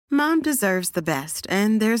Mom deserves the best,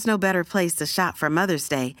 and there's no better place to shop for Mother's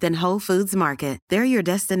Day than Whole Foods Market. They're your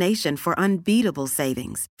destination for unbeatable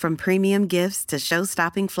savings, from premium gifts to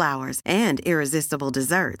show-stopping flowers and irresistible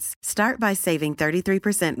desserts. Start by saving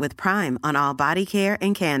 33% with Prime on all body care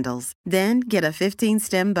and candles. Then get a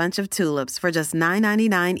 15-stem bunch of tulips for just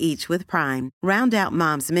 $9.99 each with Prime. Round out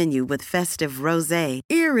Mom's menu with festive rosé,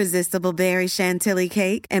 irresistible berry chantilly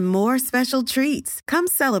cake, and more special treats. Come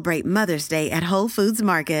celebrate Mother's Day at Whole Foods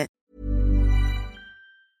Market.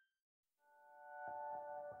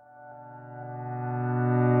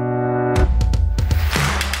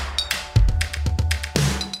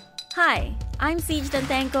 Hi, I'm Siege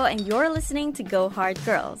Tantenko, and you're listening to Go Hard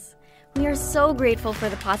Girls. We are so grateful for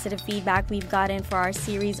the positive feedback we've gotten for our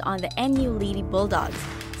series on the NU Lady Bulldogs,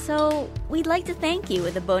 so we'd like to thank you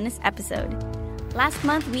with a bonus episode. Last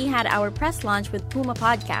month, we had our press launch with Puma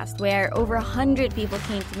Podcast, where over 100 people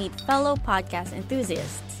came to meet fellow podcast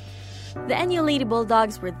enthusiasts. The NU Lady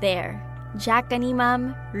Bulldogs were there. Jack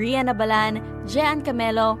Canimam, Ria Nabalan, Jean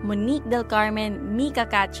Camelo, Monique Del Carmen, Mika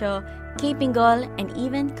Cacho, Kay Pingol, and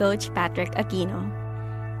even Coach Patrick Aquino.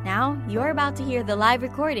 Now, you're about to hear the live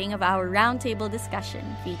recording of our roundtable discussion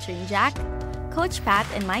featuring Jack, Coach Pat,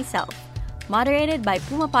 and myself, moderated by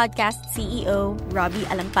Puma Podcast CEO Robbie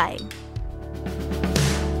Alampay.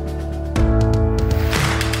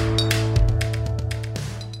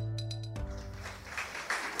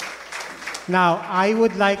 Now, I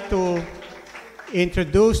would like to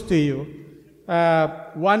introduce to you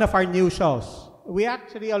one of our new shows. We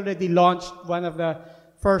actually already launched one of the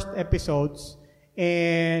first episodes,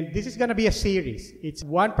 and this is going to be a series. It's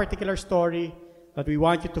one particular story that we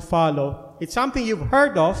want you to follow. It's something you've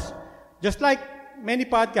heard of, just like many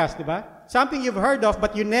podcasts, diba? Something you've heard of,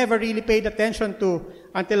 but you never really paid attention to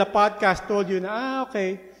until a podcast told you,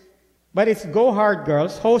 okay. But it's Go Hard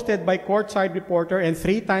Girls, hosted by courtside reporter and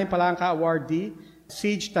 3-time Palanca awardee,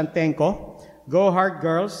 Siege Tantenko. Go Hard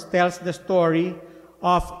Girls tells the story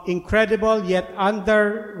of incredible yet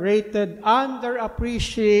underrated,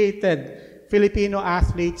 underappreciated Filipino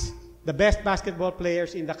athletes, the best basketball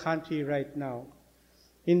players in the country right now.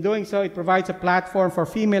 In doing so, it provides a platform for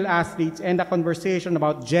female athletes and a conversation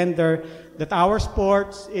about gender that our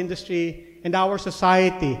sports industry and our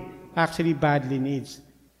society actually badly needs.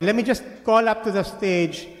 Let me just call up to the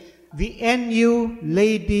stage the NU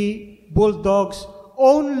Lady Bulldogs,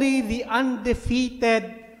 only the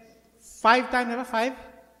undefeated five-time.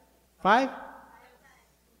 Alright.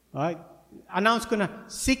 Announce ko na,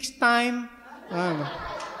 6-time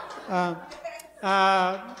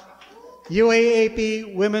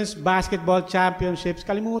UAAP Women's Basketball Championships.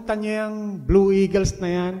 Kalimutan niyo yung Blue Eagles na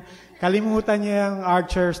yan. Kalimutan niyo yung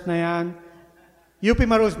Archers na yan. UP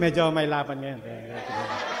Marus, medyo may laban ngayon.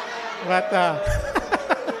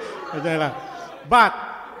 But,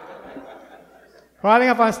 calling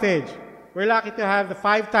up on stage, we're lucky to have the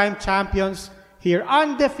 5-time champions here.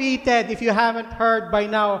 Undefeated, if you haven't heard by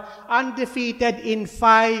now, undefeated in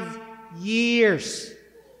 5 years.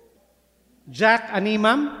 Jack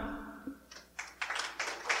Canimam,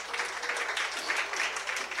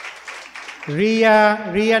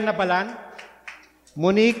 Ria Nabalan,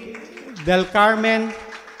 Monique Del Carmen,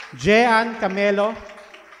 Jean Camelo,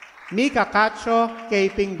 Mika Cacho, Kay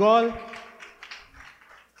Pingol,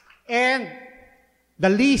 and the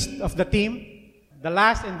least of the team, the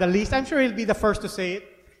last and the least, I'm sure he'll be the first to say it,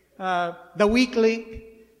 the weak link,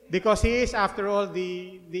 because he is, after all,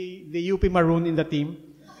 the UP Maroon in the team,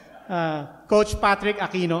 Coach Patrick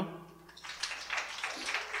Aquino.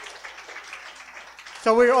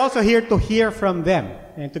 So we're also here to hear from them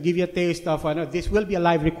and to give you a taste of, this will be a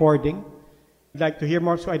live recording. I'd like to hear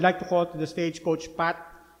more, so I'd like to call to the stage Coach Pat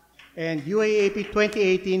and UAAP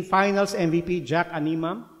 2018 Finals MVP Jack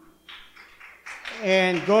Canimam,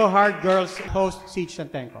 and Go Hard Girls host Siege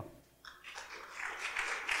Tantenko.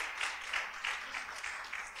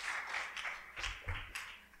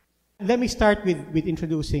 Let me start with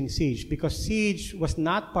introducing Siege, because Siege was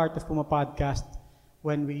not part of Puma Podcast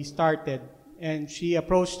when we started, and she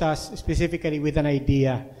approached us specifically with an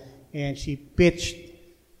idea, and she pitched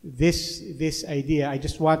this idea. I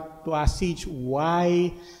just want to ask Siege,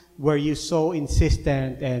 why were you so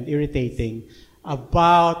insistent and irritating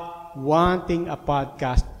about wanting a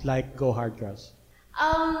podcast like Go Hard Girls?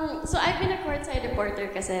 So I've been a courtside reporter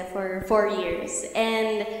kasi for 4 years,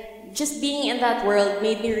 and just being in that world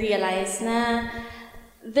made me realize na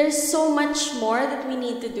there's so much more that we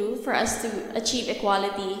need to do for us to achieve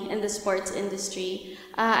equality in the sports industry.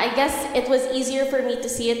 I guess it was easier for me to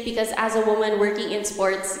see it because as a woman working in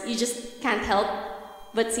sports, you just can't help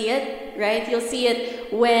but see it, right? You'll see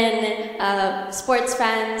it when sports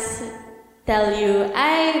fans tell you,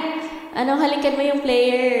 halikan mo yung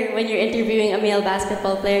player when you're interviewing a male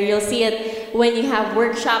basketball player. You'll see it when you have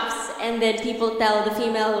workshops and then people tell the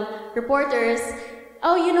female reporters,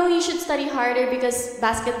 oh, you should study harder because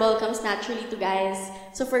basketball comes naturally to guys.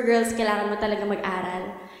 So for girls, kailangan mo talaga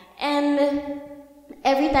mag-aral. And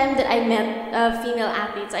every time that I met female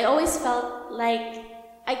athletes, I always felt like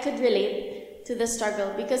I could relate to the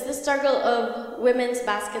struggle because the struggle of women's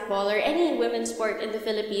basketball or any women's sport in the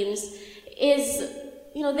Philippines is,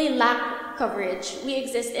 they lack coverage. We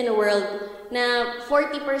exist in a world na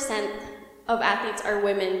 40% of athletes are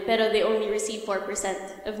women, pero they only receive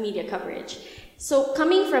 4% of media coverage. So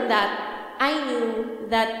coming from that, I knew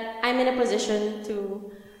that I'm in a position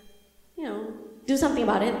to, do something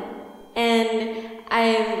about it. And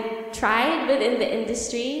I've tried within the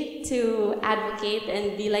industry to advocate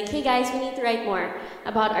and be like, hey guys, we need to write more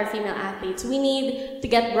about our female athletes. We need to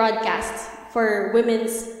get broadcasts for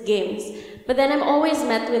women's games. But then I'm always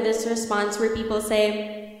met with this response where people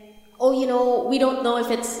say, oh, we don't know if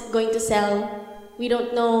it's going to sell. We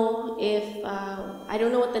don't know if, I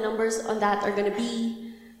don't know what the numbers on that are going to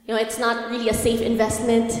be. It's not really a safe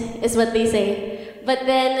investment, is what they say. But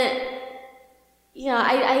then,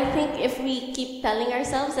 I think if we keep telling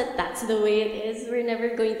ourselves that that's the way it is, we're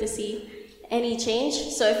never going to see any change.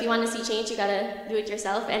 So if you want to see change, you gotta do it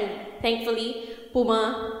yourself. And thankfully,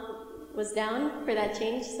 Puma was down for that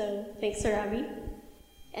change. So thanks, Sir Ravi.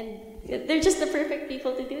 And they're just the perfect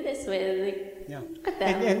people to do this with. Look at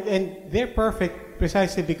them. And they're perfect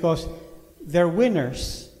precisely because they're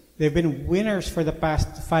winners. They've been winners for the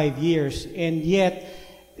past 5 years, and yet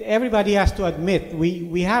everybody has to admit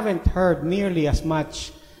we haven't heard nearly as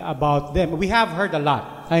much about them. We have heard a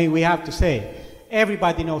lot. We have to say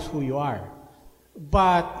everybody knows who you are.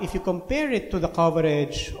 But if you compare it to the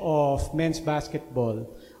coverage of men's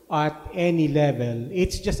basketball at any level,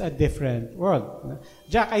 it's just a different world.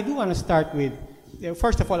 Jack, I do want to start with,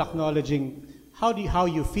 first of all, acknowledging how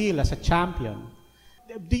you feel as a champion.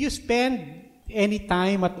 Do you spend any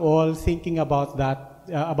time at all thinking about that,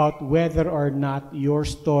 about whether or not your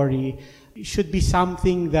story should be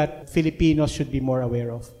something that Filipinos should be more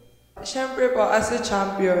aware of? Siyempre po, as a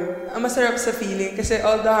champion, masarap sa feeling kasi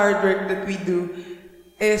all the hard work that we do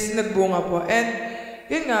is nagbunga po. And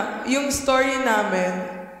yun nga, yung story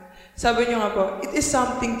namin, sabi nyo nga po, it is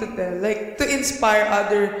something to tell, like to inspire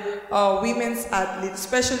other women's athletes,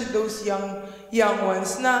 especially those young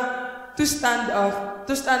ones, na to stand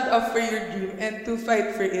up for your dream and to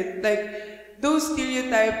fight for it. Like those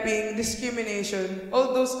stereotyping, discrimination,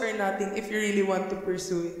 all those are nothing if you really want to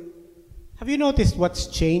pursue it. Have you noticed what's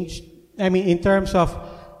changed? I mean, in terms of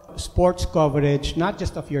sports coverage, not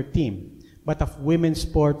just of your team, but of women's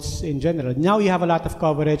sports in general. Now you have a lot of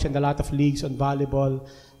coverage and a lot of leagues on volleyball,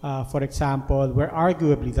 for example, where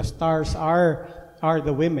arguably the stars are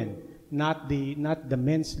the women, not the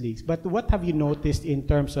men's leagues. But what have you noticed in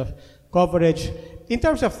terms of coverage, in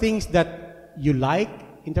terms of things that you like,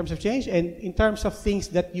 in terms of change, and in terms of things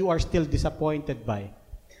that you are still disappointed by?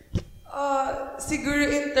 Siguro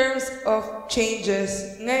in terms of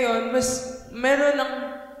changes, ngayon, mas meron ng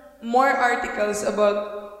more articles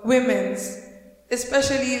about women's,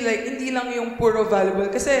 especially like, hindi lang yung puro volleyball.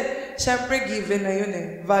 Kasi, syempre, given na yun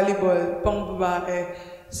volleyball, pang babae.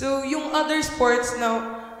 So, yung other sports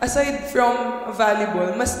now, aside from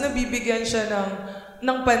volleyball, mas nabibigyan siya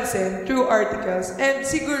ng pansin through articles. And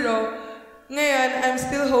siguro, ngayon, I'm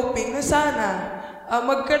still hoping na sana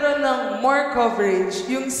magkaroon ng more coverage,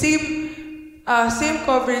 yung same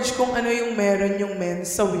coverage kung ano yung meron yung men's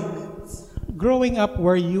sa women's. Growing up,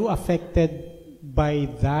 were you affected by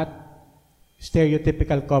that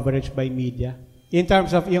stereotypical coverage by media? In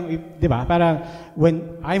terms of yung, di ba? Parang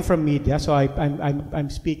when I'm from media, so I'm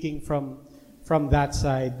speaking from that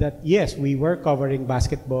side. That yes, we were covering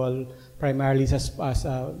basketball primarily as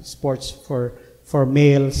sports for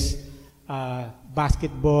males.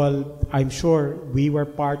 Basketball, I'm sure we were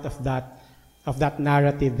part of that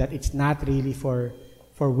narrative that it's not really for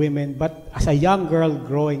women. But as a young girl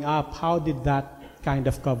growing up, how did that kind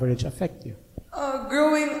of coverage affect you?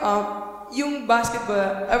 Growing up, yung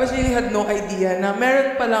basketball, I really had no idea na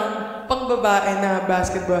meron palang pang-babae na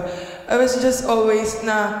basketball. I was just always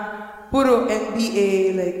na puro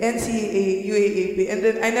NBA, like NCAA, UAAP, and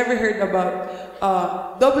then I never heard about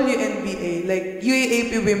WNBA, like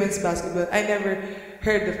UAAP women's basketball. I never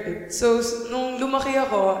heard of it. So, nung lumaki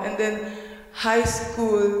ako, and then high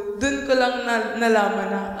school, dun ko lang nalaman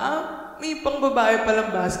na, may pang-babae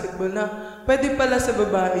palang basketball na pwede pala sa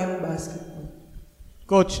babae yung basketball.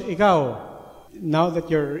 Coach, ikaw, now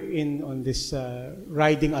that you're in on this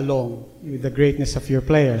riding along with the greatness of your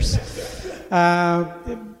players,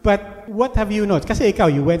 But what have you noticed? Kasi ikaw,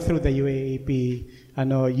 you went through the UAAP.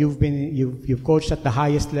 You've coached at the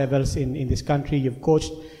highest levels in this country. You've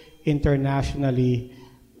coached internationally.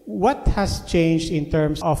 What has changed in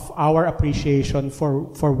terms of our appreciation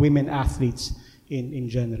for women athletes in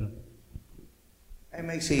general? I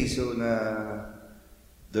might say so na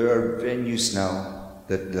there are venues now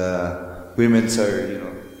that women's are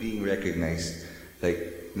being recognized.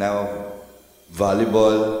 Like now,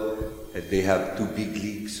 volleyball, they have 2 big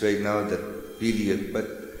leagues right now that really, but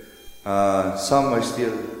some are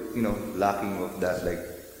still lacking of that, like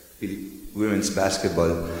women's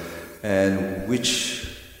basketball, and which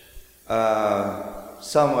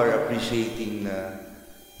some are appreciating na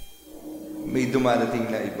may dumadating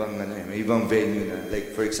na may ibang venue na.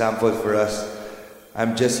 Like for example, for us,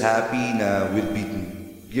 I'm just happy na we'll be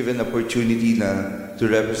given opportunity na to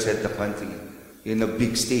represent the country in a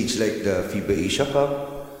big stage like the FIBA Asia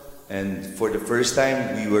Cup. And for the first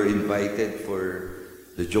time, we were invited for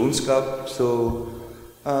the Jones Cup. So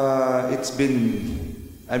I've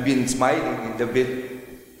been smiling in a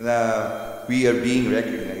bit that we are being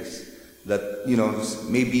recognized. That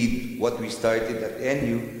maybe what we started at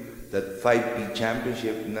NU, that 5P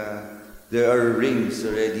championship, na there are rings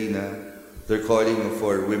already na they're calling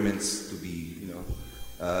for women's to be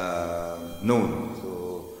known.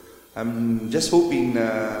 So I'm just hoping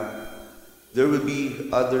there will be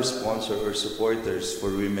other sponsors or supporters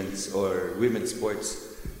for women's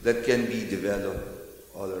sports that can be developed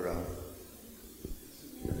all around.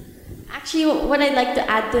 Actually, what I'd like to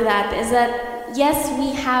add to that is that yes,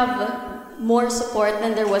 we have more support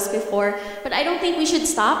than there was before, but I don't think we should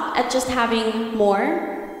stop at just having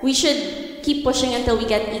more. We should keep pushing until we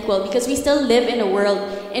get equal, because we still live in a world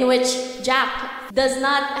in which Jack does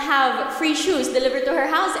not have free shoes delivered to her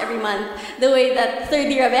house every month the way that 3rd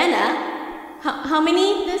year Ravenna. How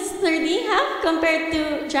many does 3rd have compared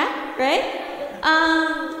to Jack, right?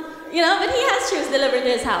 But he has shoes delivered to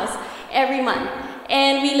his house every month.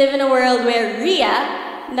 And we live in a world where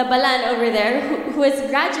Ria Nabalan over there, who has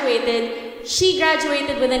graduated, she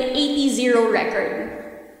graduated with an 80-0 record.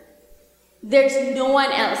 There's no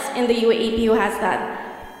one else in the UAAP who has that.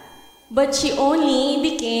 But she only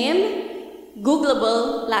became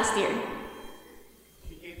Googleable last year.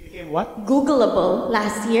 Became what? Googleable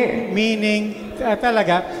last year. Meaning,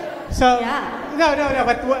 talaga? So, yeah.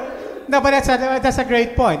 but that's a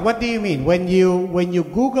great point. What do you mean? When you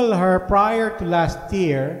Google her prior to last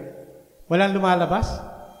year, walang lumalabas?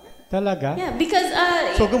 Talaga? Yeah, because...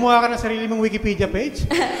 so, gumawa ka ng sarili mong Wikipedia page?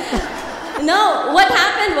 No, what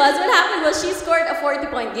happened was she scored a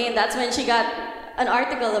 40-point game. That's when she got an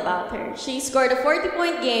article about her. She scored a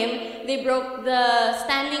 40-point game. They broke the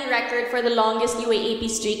standing record for the longest UAAP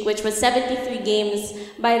streak, which was 73 games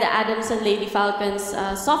by the Adamson Lady Falcons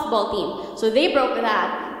softball team. So they broke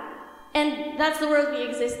that. And that's the world we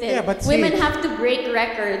exist in. Yeah, but women have to break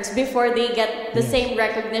records before they get the same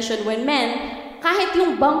recognition. When men, kahit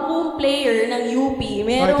yung bangkong player ng UP,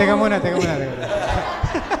 merong... Teka muna. Teka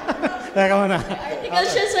muna. Article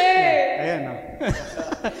siya, sir. Ayan,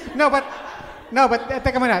 no. No, but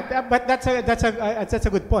teka muna. But that's a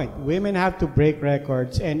good point. Women have to break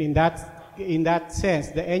records, and in that sense,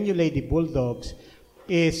 the NU Lady Bulldogs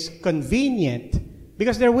is convenient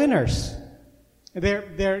because they're winners.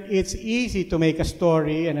 It's easy to make a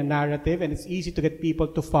story and a narrative, and it's easy to get people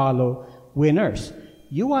to follow winners.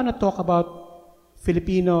 You want to talk about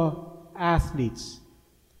Filipino athletes.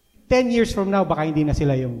 10 years from now, baka hindi na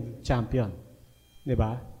sila yung champion.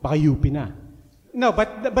 Diba? Baka UP na. No,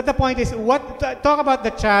 but the point is, talk about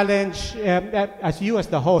the challenge, as you as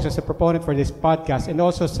the host, as a proponent for this podcast, and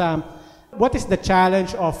also Sam, what is the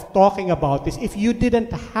challenge of talking about this if you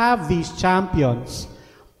didn't have these champions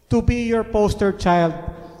to be your poster child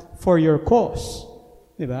for your cause?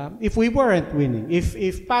 Diba? If we weren't winning,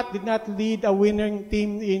 if Pat did not lead a winning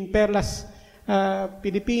team in Perlas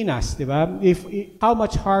Pilipinas, diba? How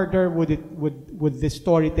much harder would the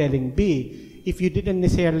storytelling be if you didn't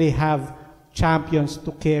necessarily have champions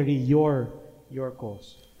to carry your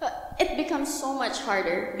cause? It becomes so much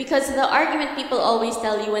harder because the argument people always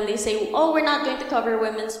tell you when they say, oh, we're not going to cover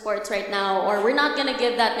women's sports right now, or we're not going to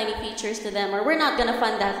give that many features to them, or we're not going to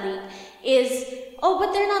fund that league, is, oh,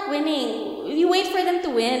 but they're not winning. You wait for them to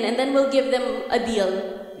win and then we'll give them a deal.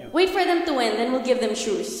 Yeah. Wait for them to win, then we'll give them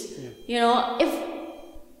shoes. Yeah. You know,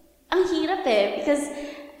 ang hirap because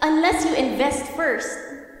unless you invest first,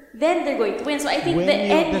 then they're going to win. So I think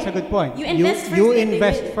that's a good point. You invest first. You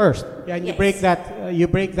invest first, and yes. you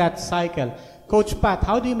break that cycle. Coach Pat,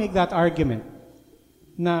 how do you make that argument?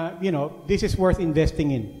 Na this is worth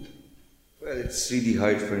investing in. Well, it's really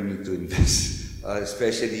hard for me to invest,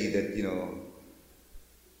 especially that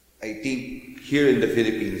I think here in the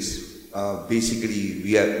Philippines, basically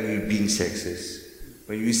we've been sexist.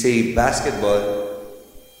 When we say basketball,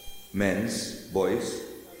 men's, boys,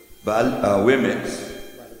 women's,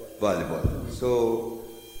 volleyball. So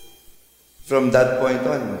from that point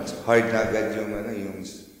on, it's hard na agad yung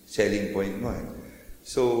selling point mo.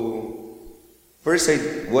 So first,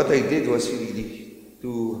 what I did was really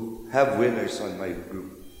to have winners on my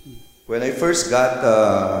group. When I first got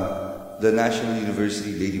the National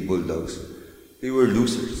University Lady Bulldogs, they were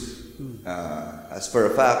losers. As for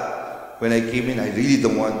a fact, when I came in, I really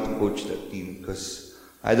don't want to coach that team because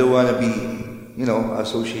I don't want to be,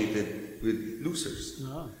 associated with losers.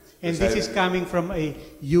 No. And this is coming from a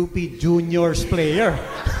UP Juniors player.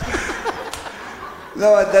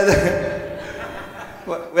 No,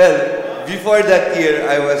 well, before that year,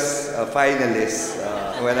 I was a finalist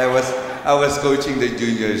when I was coaching the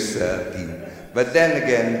juniors team. But then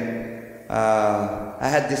again, I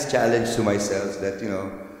had this challenge to myself that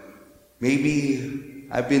maybe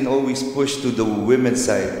I've been always pushed to the women's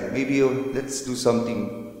side. Maybe let's do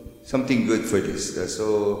something good for this.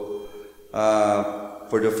 So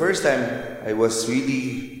for the first time, I was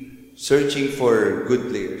really searching for good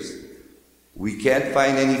players. We can't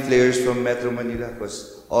find any players from Metro Manila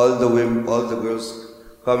because all the girls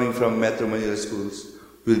coming from Metro Manila schools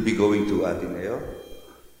will be going to Ateneo,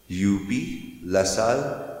 UP,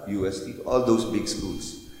 LaSalle, UST, all those big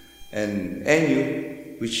schools. And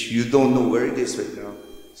NU, which you don't know where it is right now.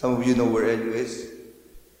 Some of you know where NU is?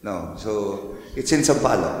 No. So it's in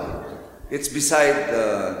Sampaloc. It's beside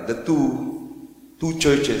the two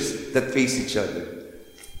churches that face each other.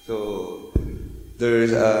 So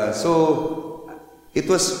it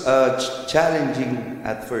was challenging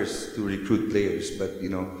at first to recruit players, but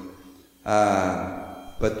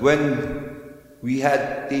when we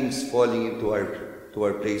had things falling into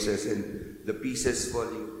our places and the pieces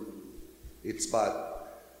falling to its spot,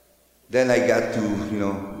 then I got to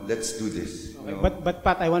let's do this. Okay. But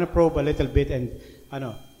Pat, I want to probe a little bit and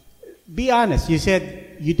be honest. You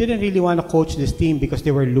said you didn't really want to coach this team because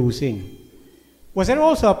they were losing. Was there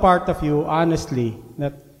also a part of you, honestly,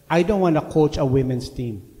 that I don't want to coach a women's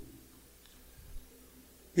team?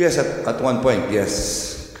 Yes, at one point,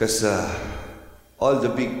 yes. Because all the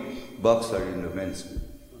big bucks are in the men's team,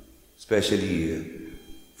 especially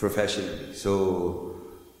professionally. So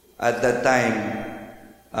at that time,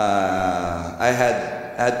 I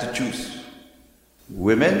had to choose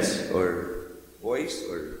women's or boys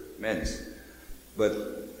or men's. But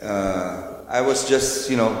I was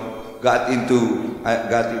just, got into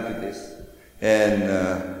this. And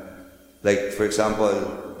like, for example,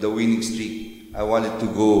 the winning streak, I wanted to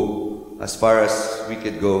go as far as we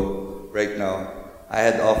could go right now. I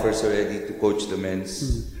had offers already to coach the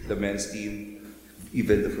men's team,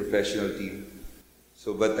 even the professional team.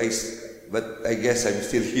 So, but I guess I'm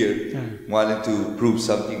still here, wanting to prove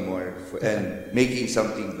something more and making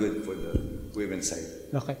something good for the women's side.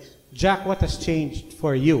 Okay, Jack, what has changed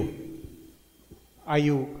for you? Are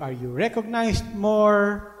you recognized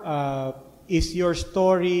more? Is your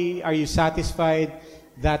story? Are you satisfied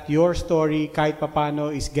that your story, kahit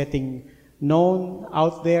papano, is getting known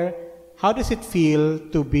out there? How does it feel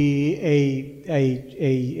to be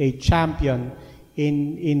a champion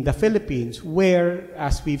in the Philippines, where,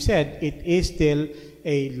 as we've said, it is still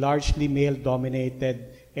a largely male-dominated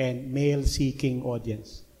and male-seeking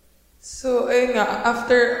audience? So,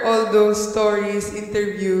 after all those stories,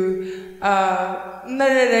 interview,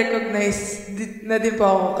 nare-recognize na din po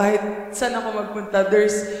ako. Kahit saan ako magpunta,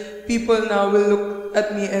 there's people now will look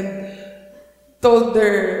at me and told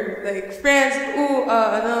their friends,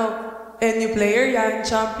 NU player yan,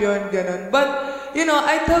 champion, ganon. But,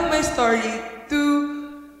 I tell my story to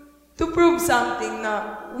prove something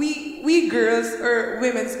na we girls or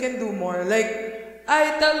women's can do more.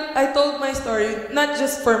 I told my story not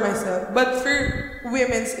just for myself, but for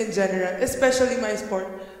women's in general, especially my sport,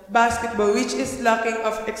 basketball, which is lacking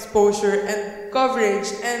of exposure and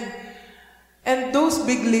coverage and those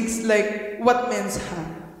big leagues like what men's have.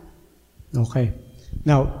 Okay.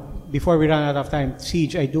 Now, before we run out of time,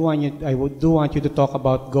 Siege, I do want you to talk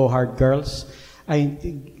about Go Hard Girls.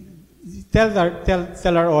 Tell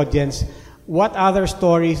our audience what other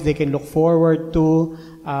stories they can look forward to,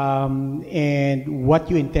 and what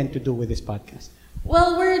you intend to do with this podcast.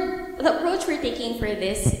 Well, the approach we're taking for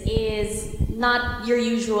this is not your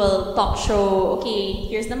usual talk show. Okay,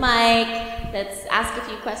 here's the mic. Let's ask a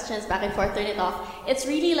few questions back and forth, turn it off. It's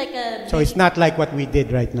really like a... So it's not like what we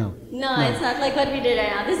did right now. No, it's not like what we did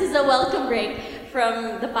right now. This is a welcome break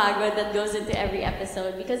from the pagod that goes into every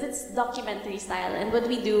episode because it's documentary style. And what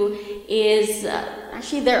we do is,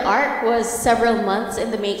 actually their arc was several months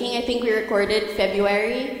in the making. I think we recorded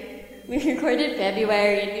February. We recorded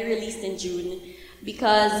February and we released in June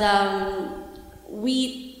because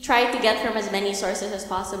we tried to get from as many sources as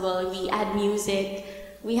possible. We add music.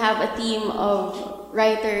 We have a team of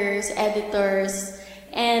writers, editors,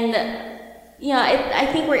 and I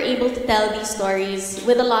think we're able to tell these stories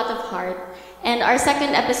with a lot of heart. And our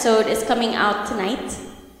second episode is coming out tonight.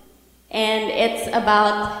 And it's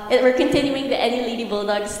about, we're continuing the Any Lady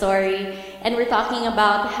Bulldog story. And we're talking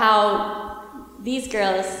about how these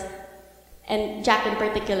girls, and Jack in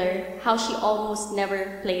particular, how she almost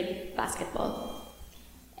never played basketball.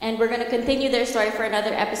 And we're going to continue their story for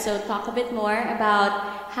another episode, talk a bit more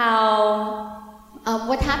about how,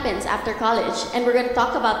 what happens after college. And we're going to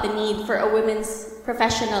talk about the need for a women's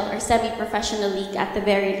professional or semi-professional league at the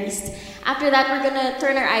very least. After that, we're going to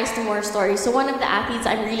turn our eyes to more stories. So one of the athletes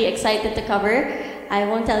I'm really excited to cover, I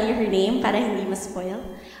won't tell you her name para hindi ma-spoil,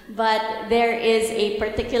 but there is a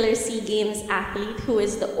particular SEA Games athlete who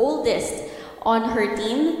is the oldest on her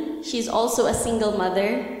team. She's also a single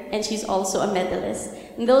mother, and she's also a medalist.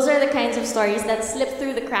 And those are the kinds of stories that slip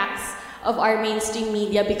through the cracks of our mainstream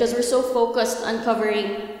media because we're so focused on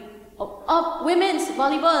covering women's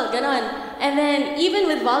volleyball, ganon. And then even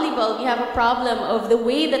with volleyball, we have a problem of the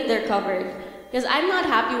way that they're covered. Because I'm not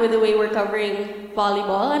happy with the way we're covering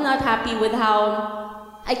volleyball. I'm not happy with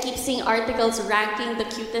how I keep seeing articles ranking the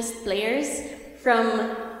cutest players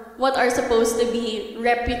from what are supposed to be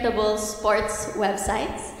reputable sports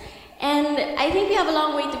websites. And I think we have a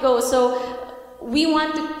long way to go. So we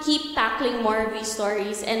want to keep tackling more of these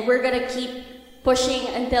stories, and we're gonna keep pushing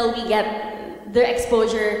until we get the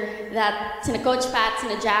exposure that sina Coach Pat,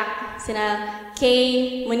 sina Jack, sina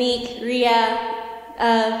Kay, Monique, Ria,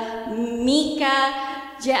 Mika,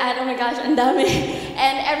 Jan, oh my gosh, ang dami,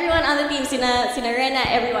 and everyone on the team, sina Rena,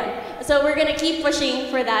 everyone. So we're gonna keep pushing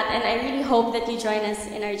for that, and I really hope that you join us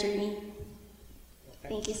in our journey.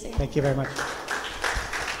 Thank you, sir. Thank you very much.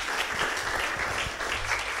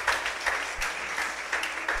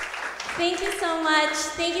 Thank you so much.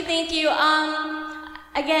 Thank you.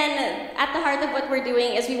 Again, at the heart of what we're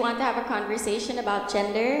doing is we want to have a conversation about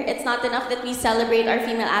gender. It's not enough that we celebrate our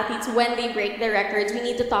female athletes when they break their records. We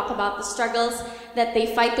need to talk about the struggles that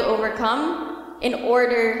they fight to overcome in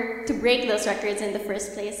order to break those records in the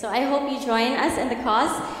first place. So I hope you join us in the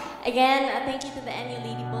cause. Again, thank you to the NU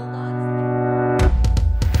Lady Bulldogs.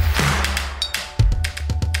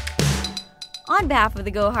 On behalf of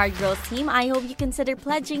the Go Hard Girls team, I hope you consider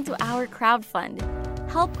pledging to our crowdfund.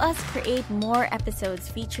 Help us create more episodes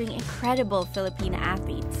featuring incredible Filipina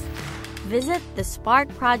athletes. Visit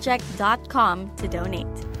thesparkproject.com to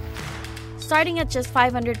donate. Starting at just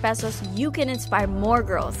 500 pesos, you can inspire more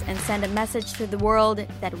girls and send a message to the world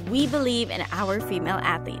that we believe in our female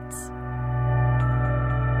athletes.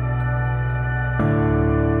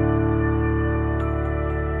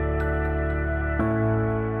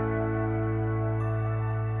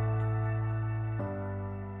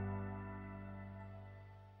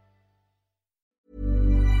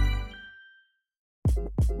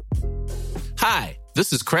 Hi,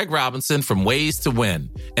 this is Craig Robinson from Ways to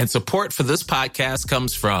Win, and support for this podcast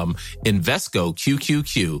comes from Invesco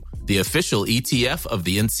QQQ, the official ETF of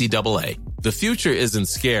the NCAA. The future isn't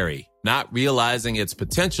scary. Not realizing its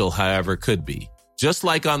potential, however, could be. Just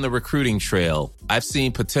like on the recruiting trail, I've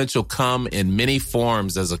seen potential come in many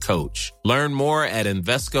forms as a coach. Learn more at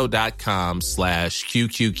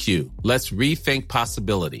Invesco.com/QQQ. Let's rethink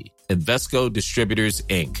possibility. Invesco Distributors,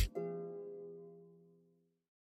 Inc.